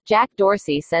Jack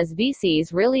Dorsey says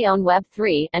VCs really own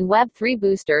Web3, and Web3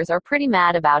 boosters are pretty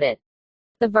mad about it.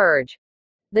 The Verge.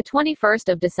 The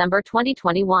 21st of December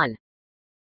 2021.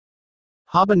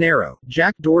 Habanero.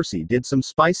 Jack Dorsey did some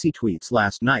spicy tweets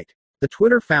last night. The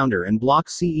Twitter founder and Block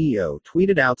CEO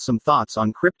tweeted out some thoughts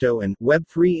on crypto and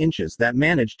Web3 inches that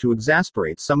managed to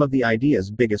exasperate some of the idea's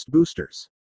biggest boosters.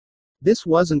 This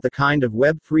wasn't the kind of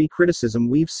Web3 criticism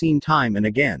we've seen time and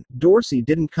again. Dorsey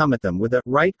didn't come at them with a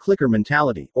right-clicker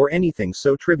mentality or anything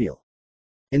so trivial.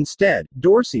 Instead,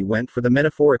 Dorsey went for the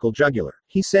metaphorical jugular.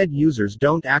 He said users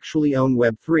don't actually own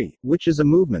Web3, which is a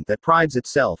movement that prides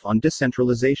itself on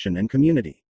decentralization and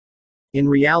community. In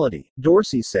reality,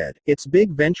 Dorsey said, it's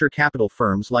big venture capital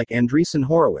firms like Andreessen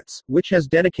Horowitz, which has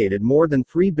dedicated more than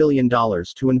 $3 billion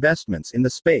to investments in the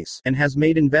space and has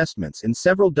made investments in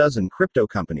several dozen crypto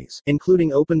companies,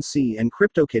 including OpenSea and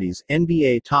CryptoKitties,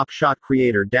 NBA Top Shot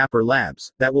creator Dapper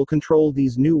Labs, that will control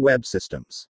these new web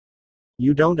systems.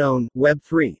 You don't own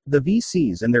Web3, the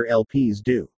VCs and their LPs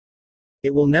do.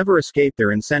 It will never escape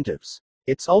their incentives.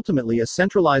 It's ultimately a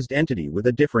centralized entity with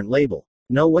a different label.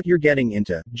 Know what you're getting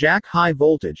into. Jack High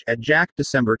Voltage at Jack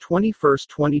December 21,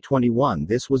 2021.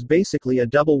 This was basically a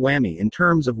double whammy in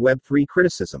terms of Web3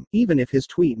 criticism, even if his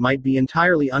tweet might be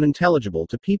entirely unintelligible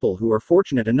to people who are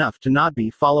fortunate enough to not be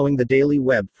following the daily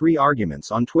Web3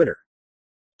 arguments on Twitter.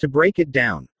 To break it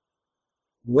down,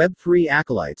 Web3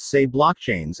 acolytes say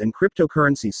blockchains and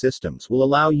cryptocurrency systems will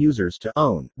allow users to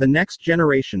own the next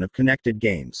generation of connected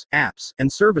games, apps,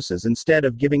 and services instead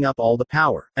of giving up all the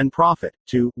power and profit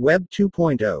to Web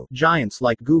 2.0 giants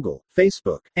like Google,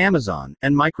 Facebook, Amazon,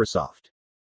 and Microsoft.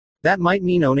 That might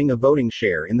mean owning a voting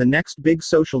share in the next big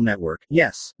social network.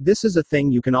 Yes, this is a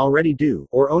thing you can already do,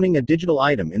 or owning a digital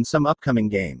item in some upcoming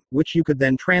game, which you could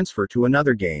then transfer to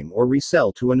another game or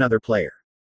resell to another player.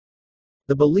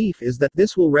 The belief is that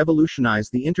this will revolutionize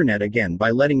the internet again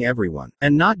by letting everyone,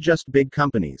 and not just big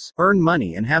companies, earn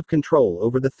money and have control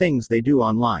over the things they do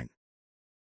online.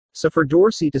 So for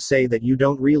Dorsey to say that you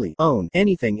don't really own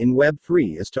anything in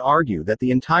Web3 is to argue that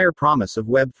the entire promise of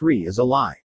Web3 is a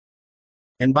lie.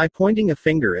 And by pointing a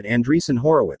finger at Andreessen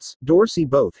Horowitz, Dorsey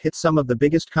both hit some of the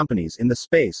biggest companies in the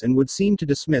space and would seem to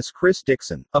dismiss Chris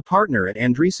Dixon, a partner at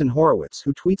Andreessen Horowitz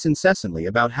who tweets incessantly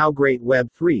about how great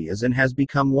Web3 is and has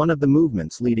become one of the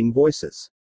movement's leading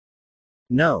voices.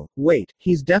 No, wait,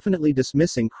 he's definitely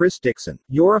dismissing Chris Dixon.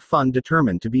 You're a fund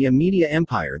determined to be a media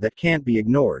empire that can't be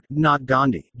ignored, not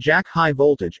Gandhi. Jack High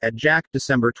Voltage at Jack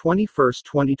December 21,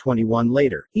 2021.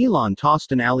 Later, Elon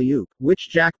tossed an alley-oop, which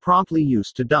Jack promptly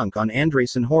used to dunk on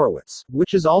Andreessen Horowitz,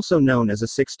 which is also known as a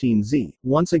 16Z.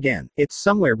 Once again, it's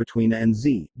somewhere between A and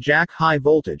Z. Jack High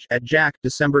Voltage at Jack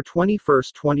December 21,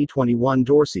 2021.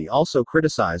 Dorsey also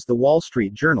criticized the Wall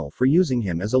Street Journal for using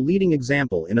him as a leading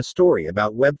example in a story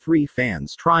about Web3 fans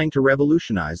trying to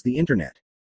revolutionize the internet.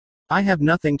 I have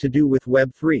nothing to do with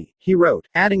Web3, he wrote,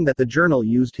 adding that the journal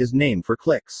used his name for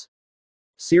clicks.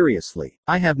 Seriously,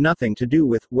 I have nothing to do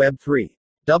with Web3.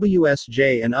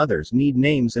 WSJ and others need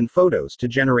names and photos to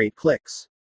generate clicks.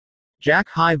 Jack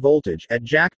High Voltage at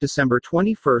Jack December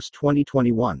 21,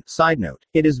 2021. Side note,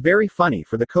 it is very funny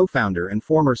for the co-founder and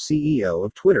former CEO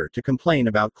of Twitter to complain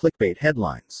about clickbait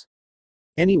headlines.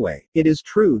 Anyway, it is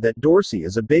true that Dorsey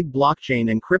is a big blockchain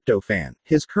and crypto fan.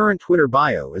 His current Twitter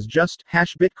bio is just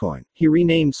 #Bitcoin. He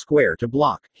renamed Square to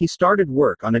Block. He started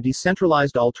work on a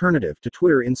decentralized alternative to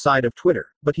Twitter inside of Twitter,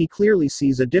 but he clearly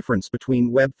sees a difference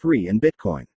between Web3 and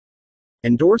Bitcoin.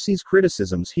 And Dorsey's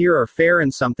criticisms here are fair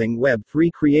and something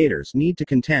Web3 creators need to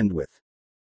contend with.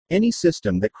 Any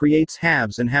system that creates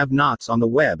haves and have-nots on the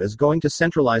web is going to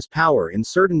centralize power in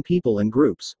certain people and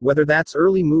groups, whether that's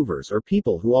early movers or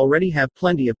people who already have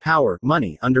plenty of power,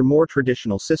 money, under more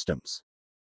traditional systems.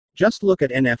 Just look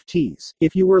at NFTs.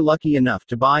 If you were lucky enough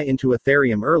to buy into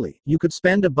Ethereum early, you could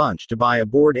spend a bunch to buy a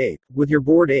Bored Ape. With your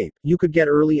Bored Ape, you could get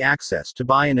early access to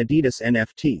buy an Adidas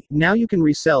NFT. Now you can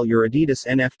resell your Adidas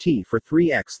NFT for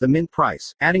 3x the mint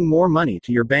price, adding more money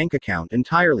to your bank account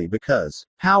entirely because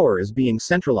power is being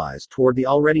centralized toward the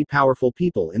already powerful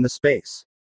people in the space.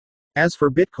 As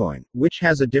for Bitcoin, which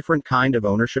has a different kind of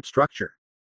ownership structure,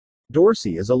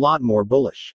 Dorsey is a lot more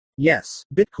bullish. Yes,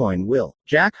 Bitcoin will.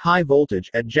 Jack High Voltage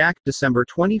at Jack December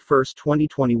 21,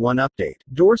 2021 update.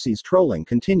 Dorsey's trolling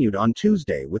continued on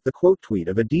Tuesday with the quote tweet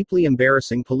of a deeply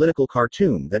embarrassing political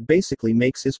cartoon that basically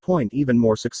makes his point even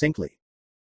more succinctly.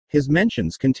 His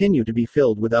mentions continue to be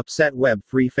filled with upset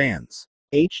Web3 fans.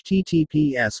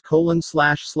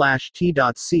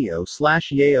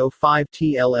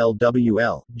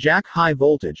 https://t.co/yao5tllwl. Jack High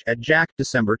Voltage at Jack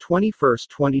December 21,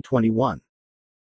 2021.